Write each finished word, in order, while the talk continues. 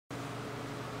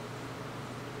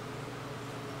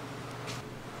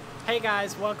Hey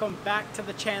guys, welcome back to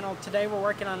the channel. Today we're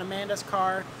working on Amanda's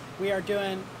car. We are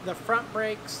doing the front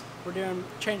brakes, we're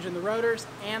changing the rotors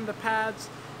and the pads.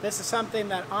 This is something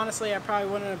that honestly I probably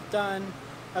wouldn't have done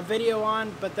a video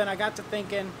on, but then I got to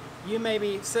thinking, you may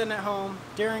be sitting at home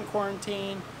during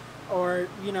quarantine or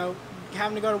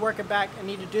having to go to work and back and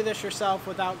need to do this yourself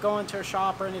without going to a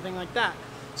shop or anything like that.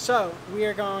 So we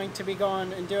are going to be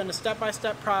going and doing a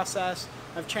step-by-step process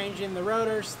of changing the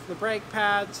rotors, the brake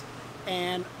pads,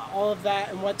 and all of that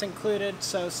and what's included.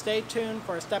 So stay tuned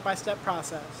for a step-by-step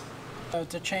process. So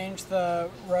to change the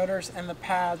rotors and the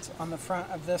pads on the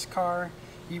front of this car,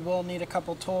 you will need a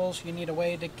couple tools. You need a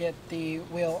way to get the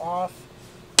wheel off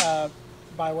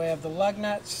by way of the lug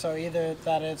nuts. So either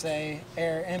that is a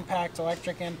air impact,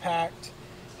 electric impact,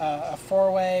 a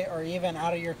four-way, or even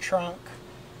out of your trunk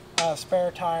spare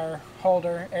tire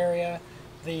holder area,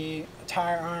 the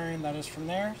tire iron that is from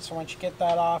there. So once you get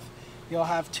that off, you'll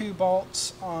have two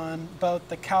bolts on both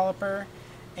the caliper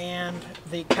and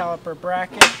the caliper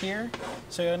bracket here.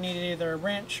 So you'll need either a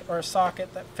wrench or a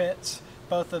socket that fits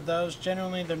both of those.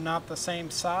 Generally they're not the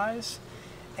same size,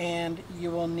 and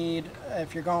you will need,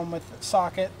 if you're going with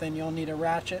socket, then you'll need a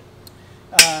ratchet.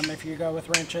 If you go with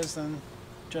wrenches, then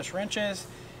just wrenches.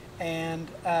 And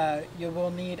you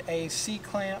will need a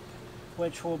C-clamp,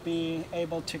 which will be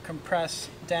able to compress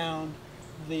down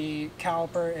the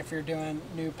caliper if you're doing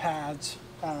new pads,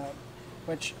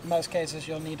 which in most cases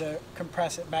you'll need to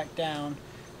compress it back down.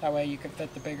 That way you can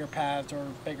fit the bigger pads or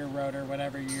bigger rotor,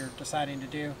 whatever you're deciding to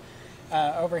do.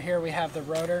 Over here we have the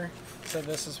rotor. So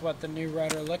this is what the new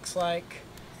rotor looks like.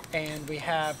 And we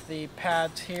have the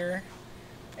pads here,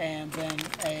 and then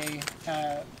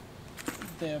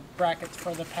the brackets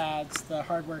for the pads, the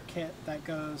hardware kit that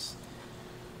goes,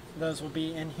 those will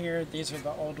be in here. These are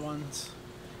the old ones.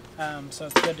 So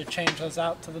it's good to change those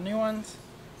out to the new ones.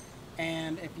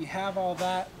 And if you have all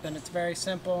that, then it's a very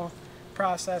simple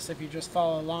process. If you just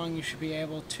follow along, you should be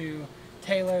able to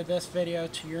tailor this video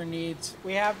to your needs.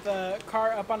 We have the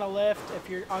car up on a lift. If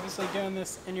you're obviously doing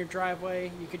this in your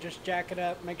driveway, you could just jack it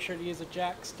up. Make sure to use a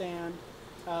jack stand.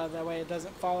 That way it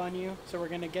doesn't fall on you. So we're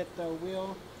going to get the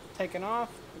wheel taken off.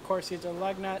 Of course, these are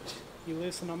lug nuts. You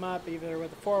loosen them up either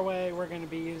with a four-way. We're going to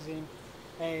be using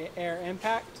a air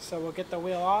impact. So we'll get the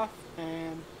wheel off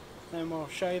and then we'll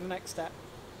show you the next step.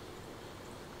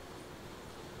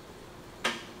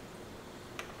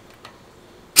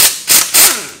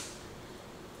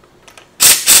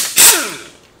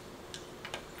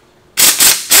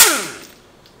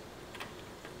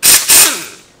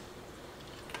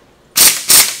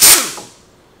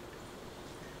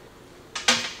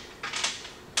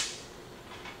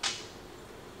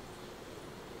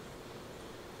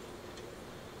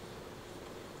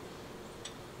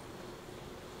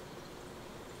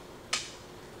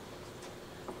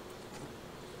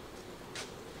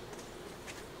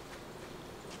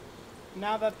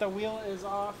 Now that the wheel is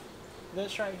off,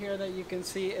 this right here that you can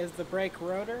see is the brake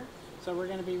rotor. So we're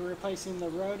going to be replacing the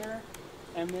rotor,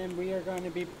 and then we are going to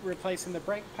be replacing the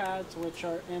brake pads, which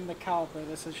are in the caliper.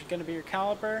 This is going to be your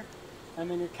caliper,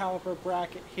 and then your caliper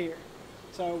bracket here.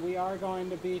 So we are going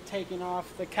to be taking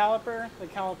off the caliper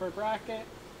bracket,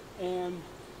 and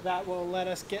that will let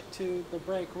us get to the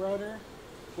brake rotor,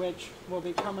 which will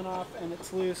be coming off, and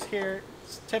it's loose here.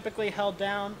 It's typically held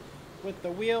down with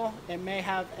the wheel. It may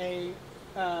have a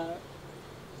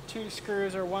two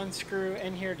screws or one screw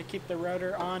in here to keep the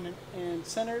rotor on and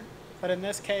centered, but in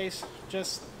this case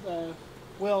just the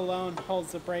wheel alone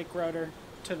holds the brake rotor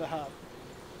to the hub.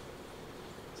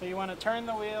 So you want to turn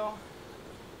the wheel,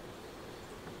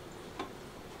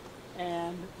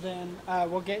 and then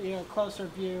we'll get you a closer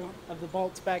view of the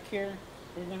bolts back here.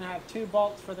 You're going to have two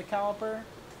bolts for the caliper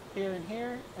here and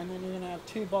here, and then you're going to have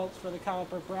two bolts for the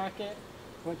caliper bracket,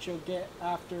 which you'll get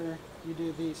after you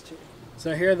do these two.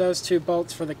 So here are those two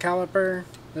bolts for the caliper.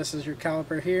 This is your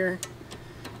caliper here.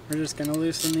 We're just going to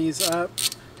loosen these up.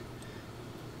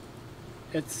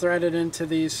 It's threaded into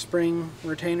these spring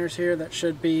retainers here that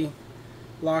should be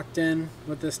locked in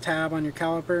with this tab on your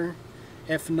caliper.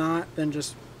 If not, then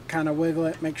just kind of wiggle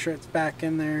it, make sure it's back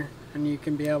in there, and you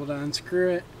can be able to unscrew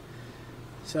it.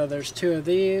 So there's two of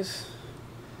these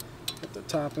at the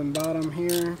top and bottom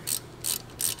here.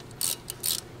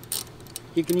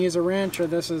 You can use a wrench, or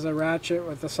this is a ratchet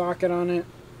with a socket on it.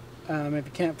 If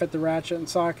you can't fit the ratchet and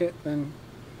socket, then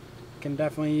you can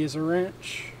definitely use a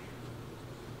wrench.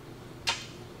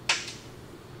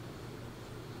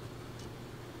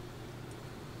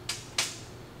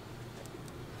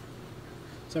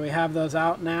 So we have those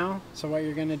out now. So what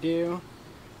you're going to do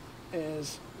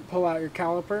is pull out your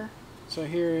caliper. So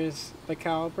here is the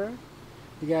caliper.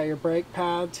 You got your brake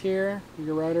pads here.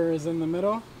 Your rotor is in the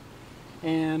middle.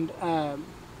 And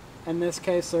in this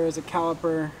case there is a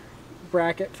caliper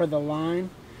bracket for the line.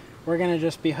 We're going to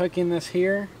just be hooking this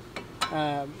here,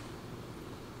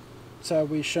 so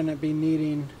we shouldn't be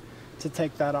needing to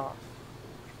take that off.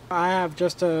 I have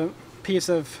just a piece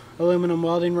of aluminum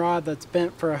welding rod that's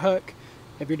bent for a hook.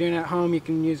 If you're doing it at home, you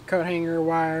can use coat hanger,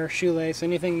 wire, shoelace,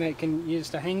 anything that you can use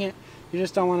to hang it. You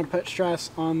just don't want to put stress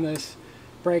on this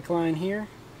brake line here.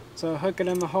 So hook it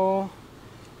in the hole,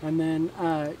 and then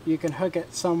you can hook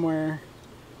it somewhere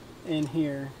in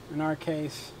here. In our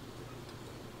case,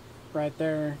 right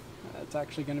there, it's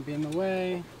actually going to be in the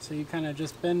way. So you kind of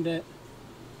just bend it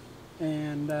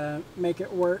and make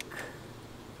it work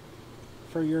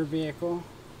for your vehicle.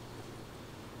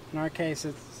 In our case,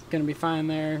 it's going to be fine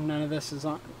there. None of this is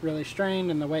really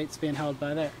strained, and the weight's being held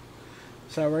by there.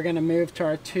 So we're going to move to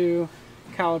our two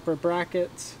caliper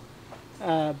brackets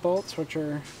bolts, which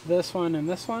are this one and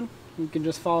this one. You can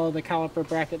just follow the caliper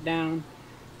bracket down.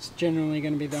 It's generally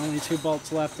going to be the only two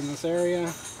bolts left in this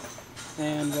area.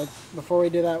 And before we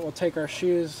do that, we'll take our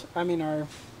our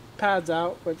pads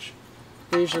out, which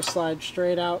these just slide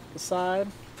straight out the side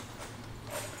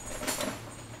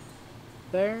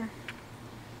there.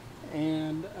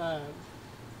 And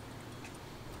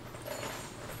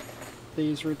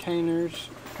these retainers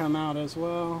come out as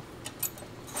well.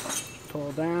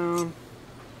 Pull down.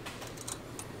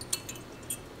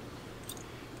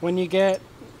 When you get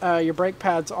your brake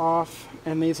pads off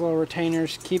and these little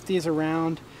retainers, keep these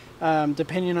around.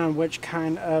 Depending on which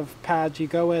kind of pads you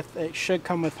go with, it should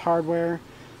come with hardware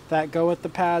that go with the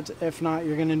pads. If not,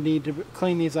 you're going to need to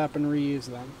clean these up and reuse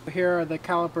them. Here are the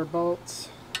caliper bolts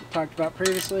we talked about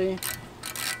previously.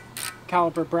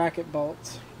 Caliper bracket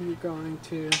bolts. You're going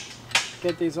to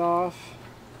get these off.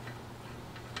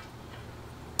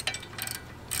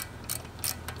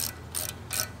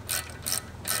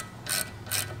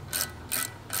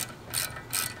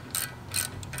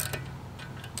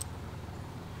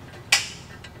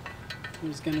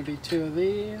 There's going to be two of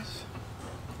these.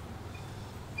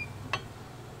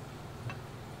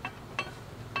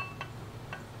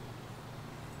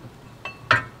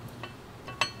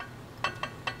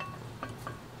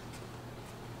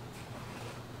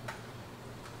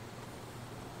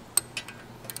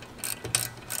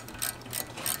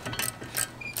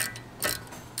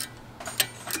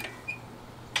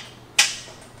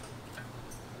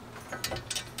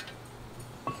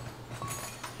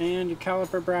 And your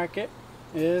caliper bracket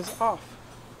is off.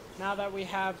 Now that we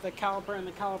have the caliper and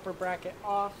the caliper bracket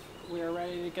off, we are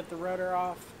ready to get the rotor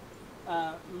off.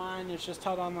 Mine is just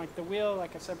held on like the wheel.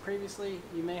 Like I said previously,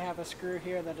 you may have a screw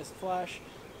here that is flush.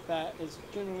 That is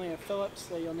generally a Phillips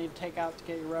that you'll need to take out to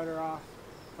get your rotor off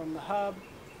from the hub.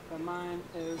 But mine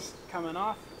is coming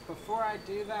off. Before I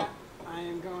do that, I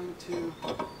am going to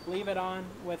leave it on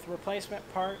with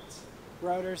replacement parts.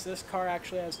 Rotors. This car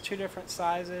actually has two different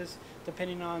sizes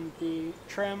depending on the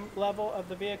trim level of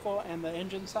the vehicle and the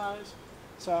engine size.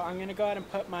 So I'm going to go ahead and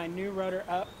put my new rotor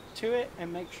up to it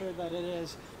and make sure that it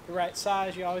is the right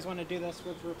size. You always want to do this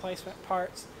with replacement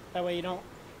parts. That way you don't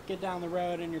get down the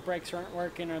road and your brakes aren't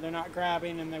working or they're not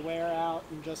grabbing and they wear out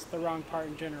and just the wrong part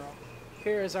in general.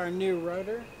 Here is our new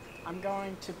rotor. I'm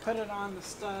going to put it on the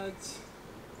studs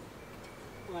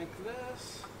like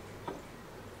this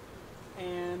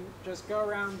and just go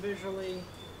around visually.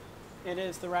 It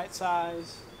is the right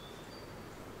size.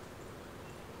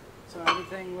 So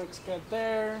everything looks good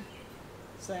there.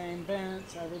 Same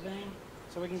vents, everything.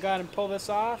 So we can go ahead and pull this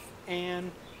off.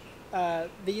 And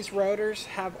these rotors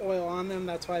have oil on them.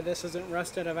 That's why this isn't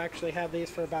rusted. I've actually had these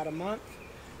for about a month.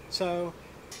 So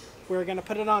we're going to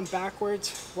put it on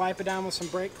backwards, wipe it down with some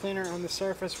brake cleaner on the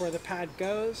surface where the pad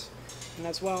goes, and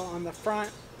as well on the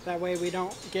front. That way we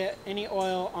don't get any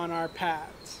oil on our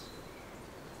pads.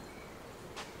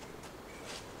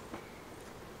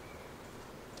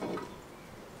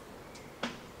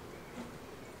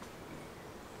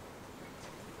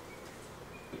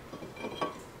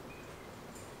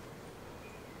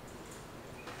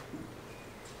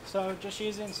 So just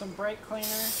using some brake cleaner,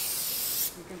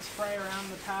 you can spray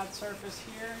around the pad surface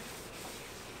here.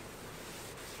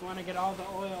 You want to get all the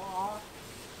oil off.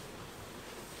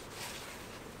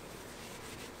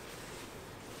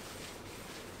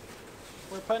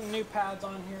 We're putting new pads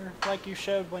on here like you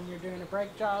showed when you're doing a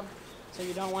brake job, so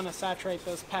you don't want to saturate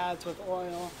those pads with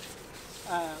oil.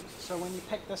 So when you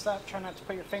pick this up, try not to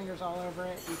put your fingers all over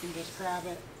it. You can just grab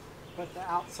it with the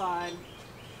outside,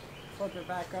 flip it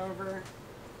back over,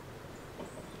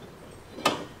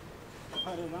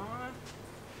 put it on,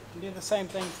 and do the same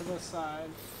thing to this side.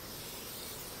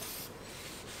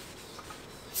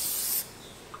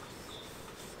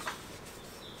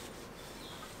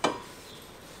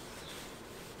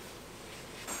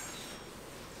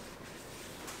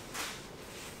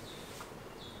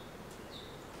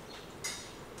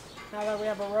 now that we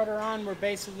have a rotor on, we're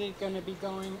basically going to be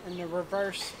going in the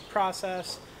reverse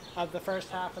process of the first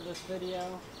half of this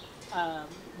video,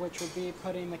 which would be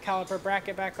putting the caliper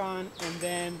bracket back on and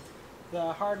then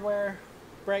the hardware,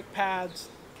 brake pads,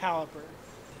 caliper.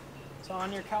 So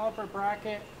on your caliper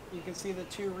bracket, you can see the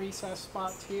two recess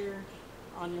spots here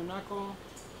on your knuckle.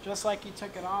 Just like you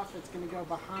took it off, it's going to go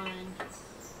behind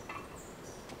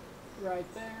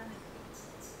right there.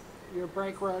 Your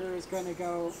brake rotor is going to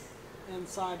go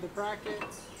inside the bracket.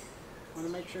 You want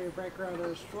to make sure your brake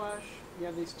rotor is flush. You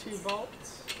have these two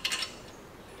bolts.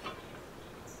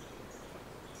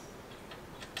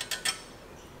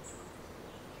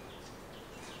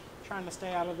 Trying to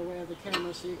stay out of the way of the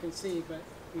camera so you can see, but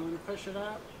you want to push it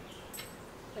up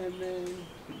and then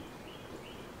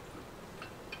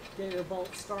get your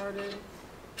bolt started.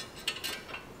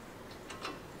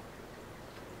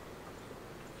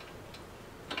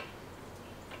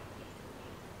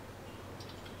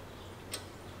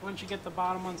 Once you get the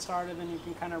bottom one started, then you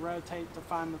can kind of rotate to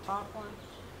find the top one.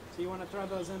 So you want to throw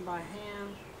those in by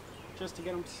hand just to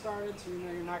get them started so you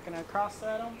know you're not going to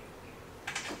cross-thread them.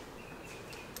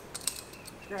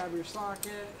 Grab your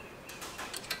socket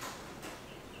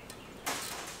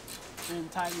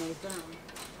and tighten those down.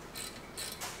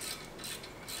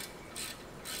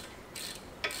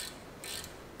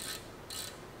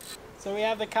 So we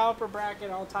have the caliper bracket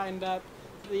all tightened up.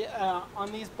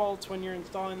 On these bolts, when you're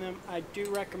installing them, I do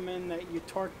recommend that you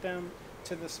torque them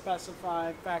to the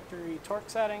specified factory torque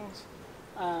settings.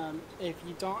 If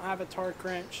you don't have a torque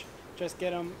wrench, just get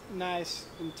them nice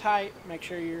and tight. Make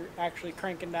sure you're actually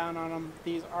cranking down on them.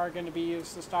 These are going to be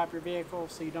used to stop your vehicle,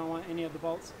 so you don't want any of the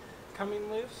bolts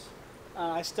coming loose.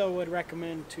 I still would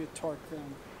recommend to torque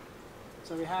them.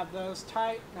 So we have those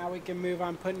tight. Now we can move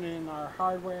on putting in our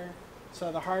hardware.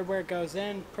 So the hardware goes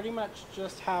in pretty much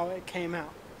just how it came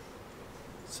out.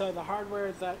 So the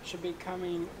hardware that should be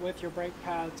coming with your brake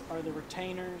pads are the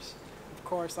retainers. Of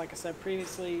course, like I said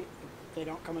previously, if they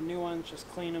don't come with new ones, just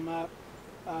clean them up,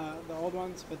 the old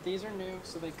ones. But these are new,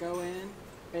 so they go in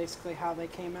basically how they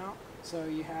came out. So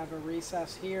you have a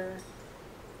recess here,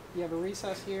 you have a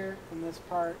recess here, and this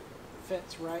part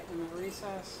fits right in the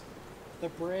recess. The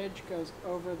bridge goes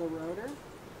over the rotor,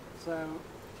 so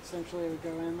essentially it would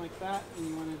go in like that, and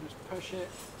you want to just push it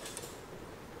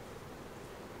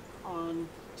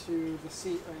onto the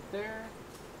seat right there.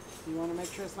 You want to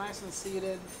make sure it's nice and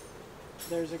seated.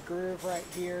 There's a groove right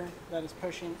here that is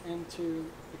pushing into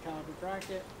the caliper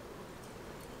bracket.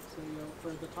 So you go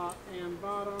for the top and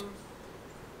bottom.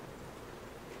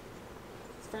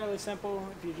 It's fairly simple.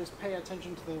 If you just pay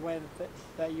attention to the way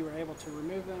that you were able to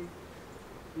remove them,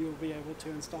 you will be able to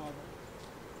install them.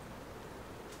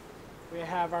 We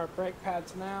have our brake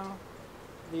pads now.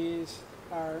 These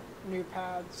are new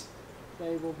pads.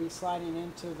 They will be sliding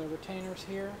into the retainers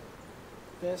here.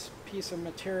 This piece of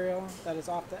material that is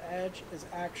off the edge is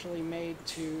actually made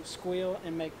to squeal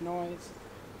and make noise.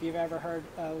 If you've ever heard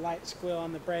a light squeal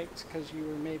on the brakes because you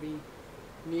were maybe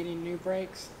needing new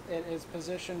brakes, it is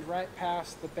positioned right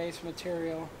past the base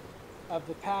material of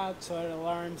the pad, so it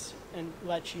alarms and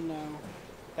lets you know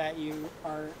that you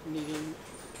are needing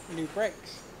new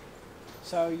brakes.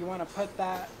 So you want to put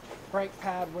that brake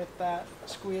pad with that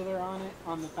squealer on it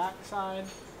on the back side,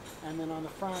 and then on the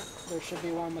front there should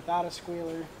be one without a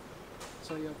squealer.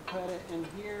 So you'll put it in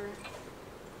here.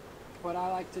 What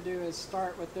I like to do is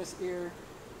start with this ear,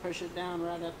 push it down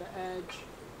right at the edge,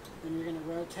 and you're going to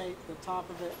rotate the top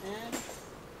of it in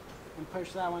and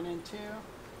push that one in too.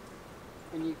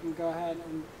 And you can go ahead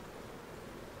and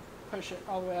push it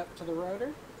all the way up to the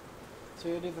rotor. So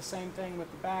you'll do the same thing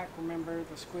with the back. Remember,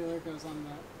 the squealer goes on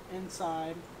the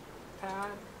inside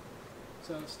pad.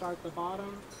 So start the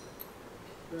bottom,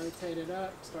 rotate it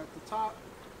up, start the top,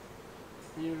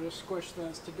 and you'll just squish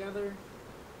those together.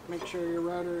 Make sure your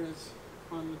rotor is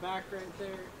on the back right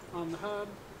there, on the hub,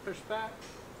 push back,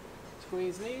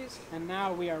 squeeze these, and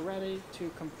now we are ready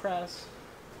to compress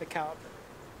the caliper.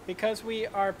 Because we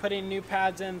are putting new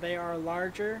pads in, they are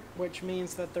larger, which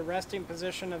means that the resting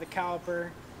position of the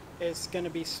caliper is going to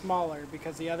be smaller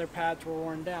because the other pads were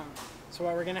worn down. So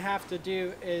what we're going to have to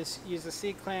do is use a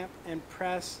C-clamp and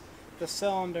press the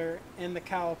cylinder in the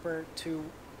caliper to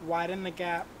widen the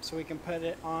gap so we can put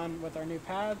it on with our new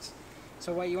pads.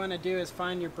 So what you want to do is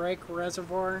find your brake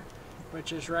reservoir,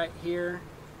 which is right here.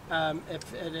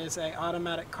 If it is an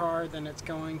automatic car, then it's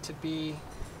going to be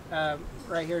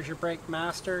right here is your brake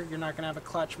master. You're not going to have a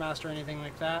clutch master or anything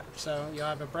like that. So you'll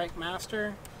have a brake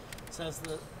master. It says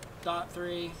the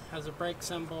 .3 has a brake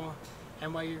symbol,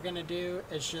 and what you're going to do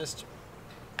is just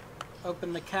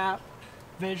open the cap,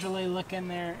 visually look in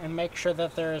there and make sure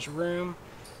that there is room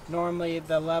Normally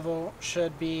the level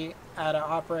should be at an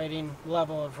operating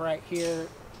level of right here,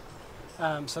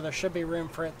 so there should be room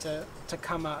for it to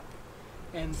come up.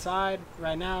 Inside,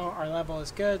 right now our level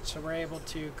is good, so we're able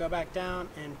to go back down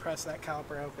and press that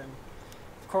caliper open.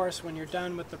 Of course, when you're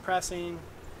done with the pressing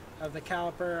of the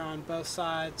caliper on both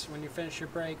sides, when you finish your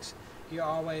brakes, you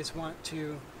always want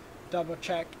to double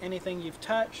check anything you've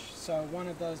touched. So one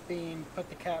of those being put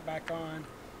the cap back on,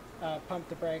 pump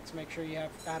the brakes, make sure you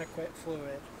have adequate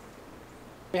fluid.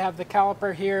 We have the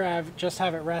caliper here. I just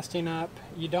have it resting up.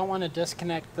 You don't want to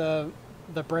disconnect the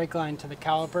brake line to the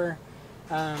caliper.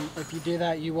 If you do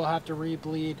that, you will have to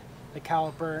re-bleed the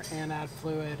caliper and add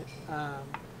fluid,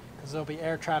 because there'll be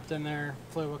air trapped in there,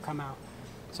 fluid will come out.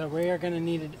 So we are going to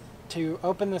need to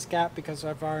open this gap because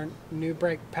of our new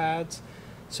brake pads.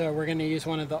 So we're going to use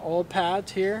one of the old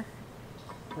pads here.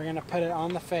 We're going to put it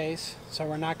on the face, so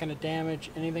we're not going to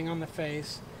damage anything on the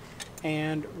face.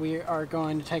 And we are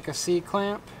going to take a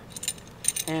C-clamp,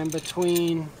 and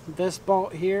between this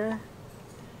bolt here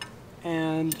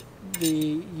and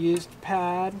the used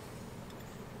pad,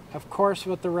 of course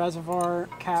with the reservoir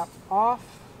cap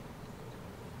off,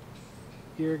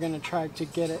 you're going to try to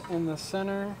get it in the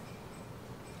center,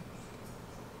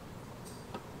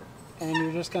 and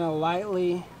you're just going to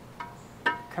lightly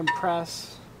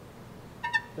compress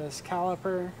this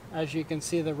caliper. As you can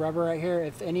see, the rubber right here,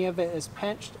 if any of it is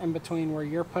pinched in between where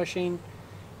you're pushing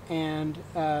and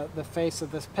the face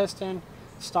of this piston,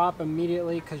 stop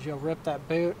immediately, because you'll rip that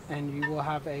boot and you will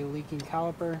have a leaking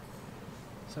caliper.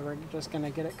 So we're just going to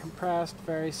get it compressed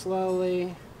very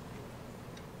slowly.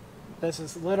 This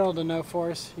is little to no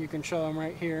force. You can show them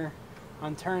right here.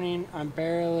 On turning, I'm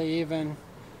barely even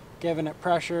giving it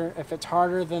pressure. If it's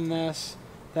harder than this,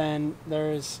 then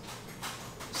there's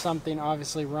something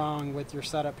obviously wrong with your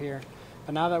setup here.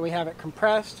 But now that we have it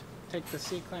compressed, take the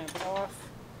C-clamp off,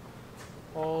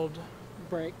 old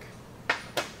brake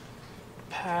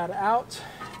pad out,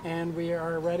 and we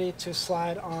are ready to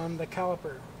slide on the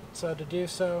caliper. So to do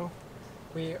so,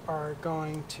 we are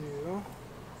going to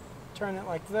turn it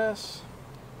like this,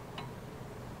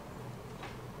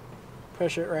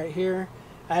 push it right here.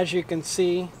 As you can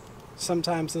see,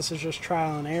 sometimes this is just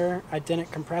trial and error. I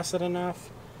didn't compress it enough.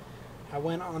 I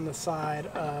went on the side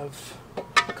of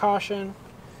caution.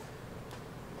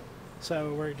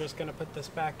 So we're just going to put this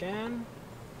back in.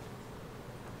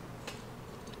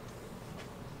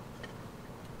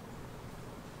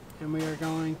 And we are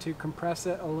going to compress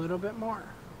it a little bit more.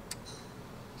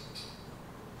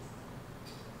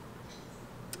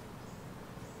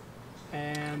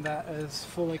 And that is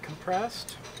fully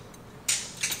compressed.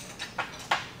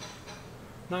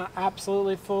 Not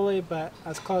absolutely fully, but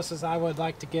as close as I would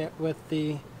like to get with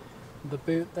the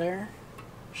boot there.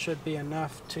 Should be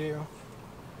enough to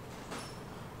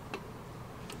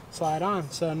slide on.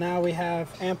 So now we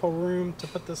have ample room to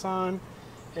put this on.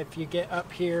 If you get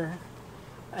up here,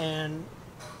 and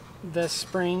this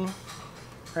spring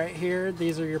right here,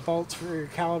 these are your bolts for your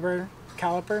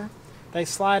caliper. They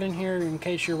slide in here in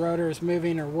case your rotor is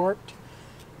moving or warped.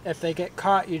 If they get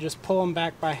caught, you just pull them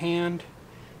back by hand,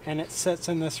 and it sits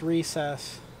in this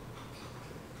recess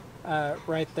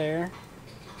right there.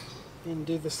 And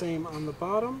do the same on the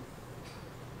bottom.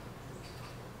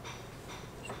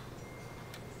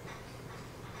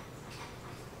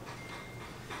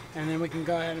 And then we can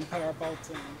go ahead and put our bolts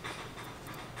in.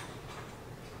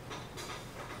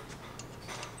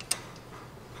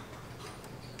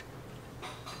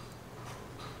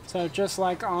 So just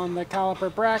like on the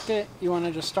caliper bracket, you want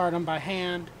to just start them by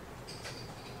hand.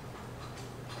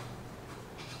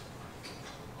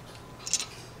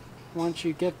 Once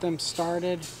you get them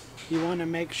started, you want to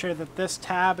make sure that this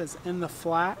tab is in the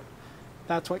flat.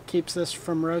 That's what keeps this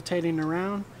from rotating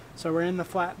around. So we're in the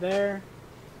flat there,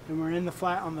 and we're in the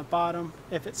flat on the bottom.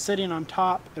 If it's sitting on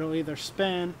top, it'll either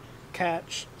spin,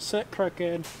 catch, sit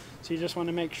crooked. So you just want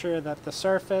to make sure that the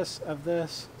surface of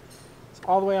this is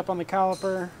all the way up on the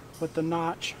caliper with the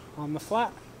notch on the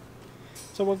flat.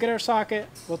 So we'll get our socket,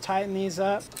 we'll tighten these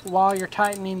up. While you're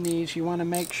tightening these, you want to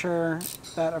make sure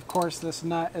that, of course, this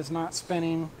nut is not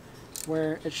spinning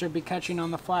where it should be catching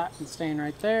on the flat and staying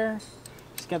right there.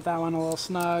 Just get that one a little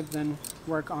snug, then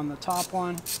work on the top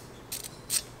one.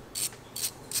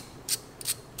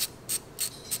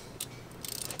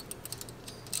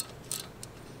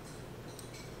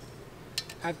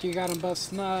 After you got them both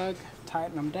snug,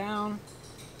 tighten them down.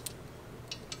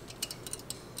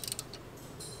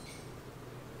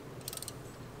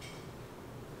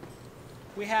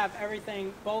 We have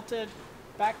everything bolted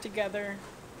back together,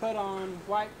 put on,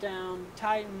 wiped down,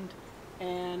 tightened,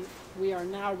 and we are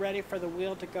now ready for the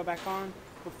wheel to go back on.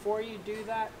 before you do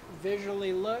that,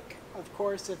 visually look. Of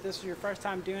course, if this is your first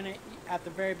time doing it, at the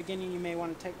very beginning you may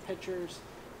want to take pictures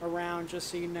around just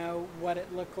so you know what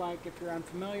it looked like if you're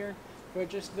unfamiliar. But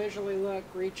just visually look,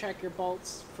 recheck your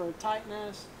bolts for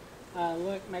tightness,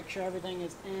 look, make sure everything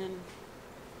is in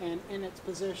its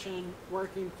position,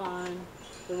 working fine.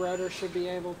 The rotor should be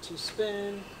able to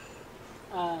spin,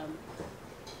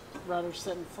 rotor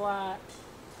sitting flat,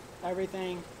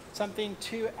 everything. Something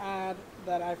to add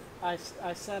that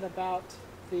I said about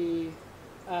the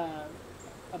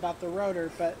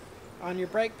rotor, but on your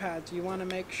brake pads you want to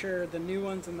make sure the new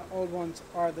ones and the old ones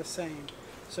are the same.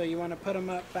 So you want to put them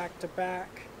up back to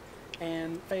back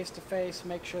and face to face,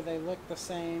 make sure they look the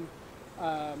same.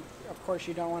 Of course,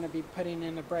 you don't want to be putting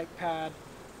in a brake pad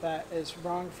that is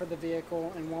wrong for the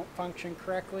vehicle and won't function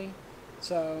correctly.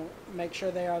 So make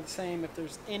sure they are the same. If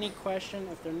there's any question,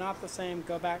 if they're not the same,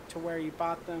 go back to where you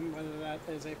bought them, whether that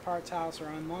is a parts house or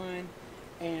online,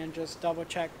 and just double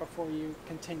check before you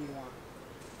continue on.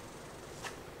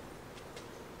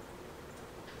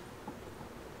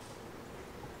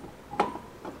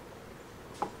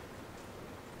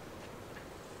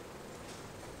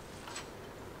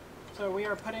 So we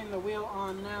are putting the wheel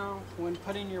on now. When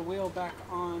putting your wheel back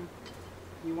on,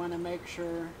 you want to make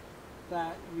sure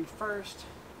that you first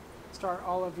start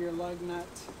all of your lug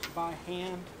nuts by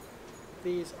hand.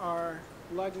 These are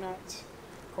lug nuts.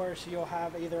 Of course, you'll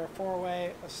have either a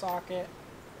 4-way, a socket,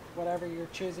 whatever you're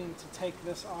choosing to take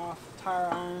this off, tire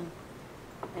iron,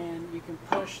 and you can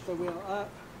push the wheel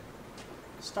up,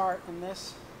 start in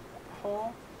this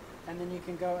hole, and then you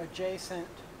can go adjacent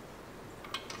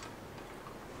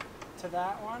to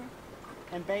that one,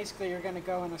 and basically you're going to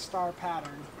go in a star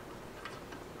pattern.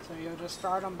 So you'll just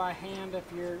start them by hand. If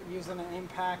you're using an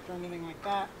impact or anything like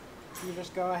that, you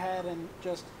just go ahead and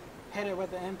just hit it with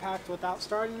the impact without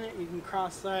starting it. You can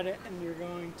cross thread it and you're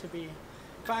going to be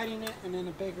fighting it, and in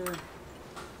a bigger,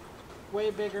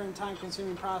 way bigger and time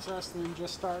consuming process than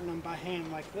just starting them by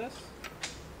hand like this.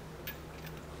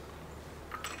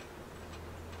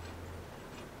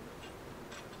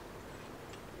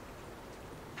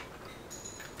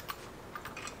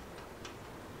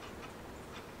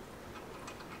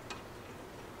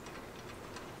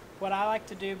 What I like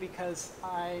to do, because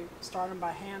I start them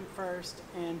by hand first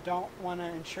and don't want to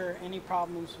ensure any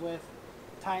problems with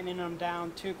tightening them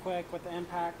down too quick with the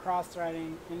impact,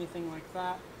 cross-threading, anything like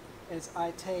that, is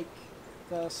I take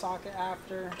the socket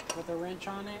after with a wrench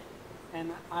on it,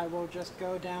 and I will just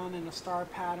go down in a star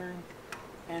pattern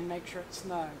and make sure it's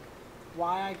snug.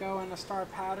 Why I go in a star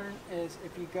pattern is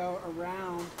if you go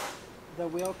around, the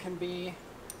wheel can be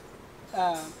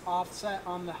offset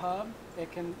on the hub.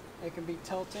 It can be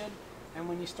tilted, and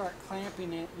when you start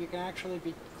clamping it, you can actually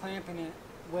be clamping it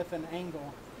with an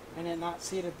angle and it not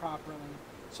seated properly.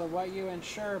 So what you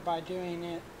ensure by doing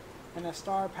it in a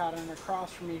star pattern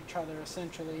across from each other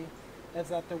essentially is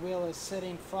that the wheel is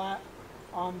sitting flat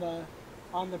on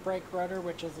the brake rotor,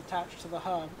 which is attached to the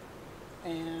hub,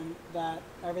 and that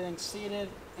everything's seated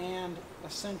and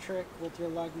eccentric with your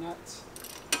lug nuts.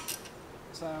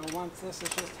 So once this is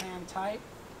just hand tight,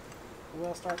 the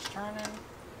wheel starts turning.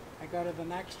 I go to the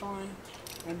next one,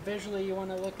 and visually you want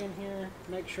to look in here,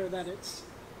 make sure that it's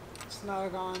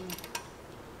snug on,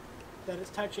 that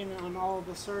it's touching on all of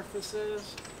the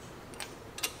surfaces.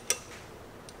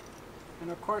 And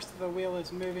of course the wheel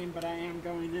is moving, but I am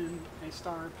going in a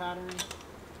star pattern.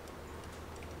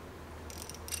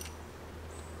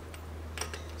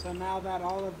 So now that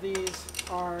all of these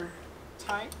are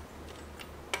tight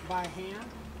by hand,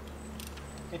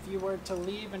 if you were to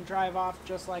leave and drive off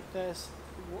just like this,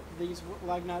 these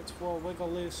lug nuts will wiggle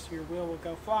loose, your wheel will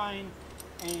go flying,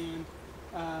 and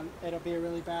it'll be a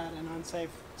really bad and unsafe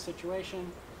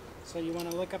situation. So you want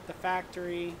to look up the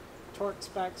factory torque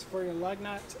specs for your lug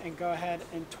nuts and go ahead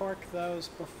and torque those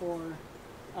before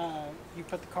you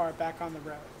put the car back on the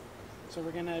road. So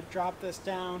we're going to drop this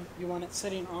down. You want it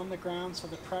sitting on the ground so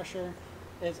the pressure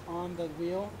is on the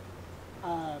wheel,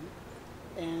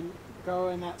 and go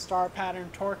in that star pattern,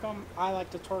 torque them. I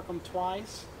like to torque them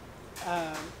twice,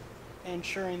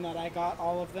 ensuring that I got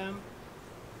all of them.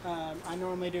 I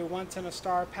normally do once in a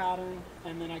star pattern,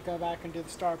 and then I go back and do the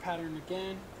star pattern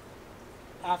again.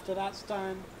 After that's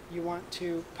done, you want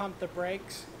to pump the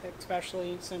brakes,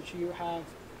 especially since you have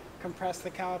compressed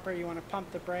the caliper. You want to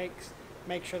pump the brakes,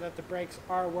 make sure that the brakes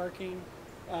are working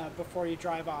before you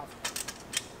drive off.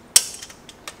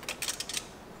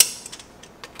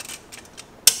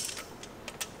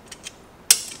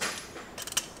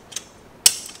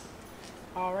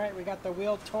 Alright, we got the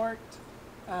wheel torqued.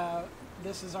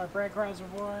 This is our brake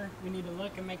reservoir. We need to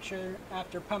look and make sure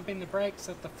after pumping the brakes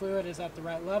that the fluid is at the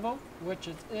right level, which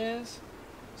it is.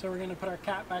 So we're going to put our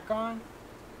cap back on.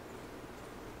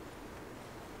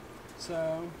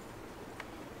 So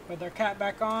with our cap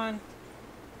back on,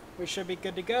 we should be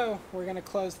good to go. We're going to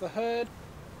close the hood.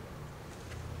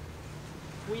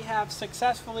 We have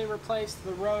successfully replaced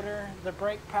the rotor, the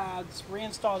brake pads,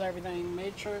 reinstalled everything,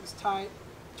 made sure it's tight,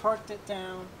 torqued it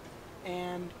down,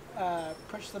 and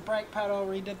pushed the brake pedal,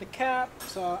 redid the cap.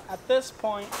 So at this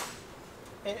point,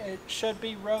 it should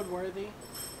be roadworthy.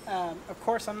 Of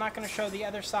course, I'm not going to show the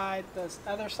other side. The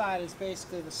other side is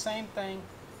basically the same thing,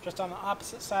 just on the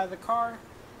opposite side of the car.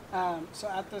 So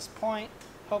at this point,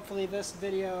 hopefully this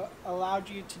video allowed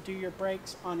you to do your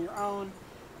brakes on your own,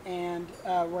 and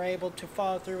were able to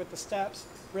follow through with the steps.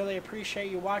 Really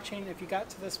appreciate you watching. If you got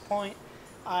to this point,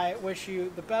 I wish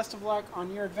you the best of luck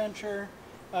on your adventure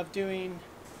of doing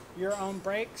your own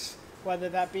brakes, whether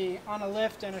that be on a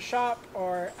lift in a shop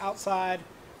or outside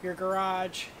your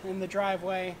garage in the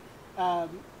driveway,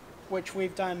 which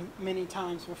we've done many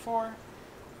times before.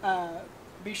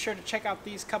 Be sure to check out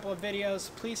these couple of videos.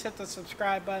 Please hit the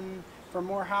subscribe button for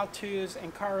more how-tos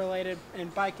and car-related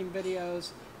and biking videos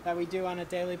that we do on a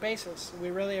daily basis. We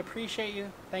really appreciate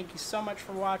you. Thank you so much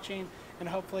for watching, and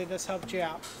hopefully this helped you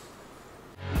out.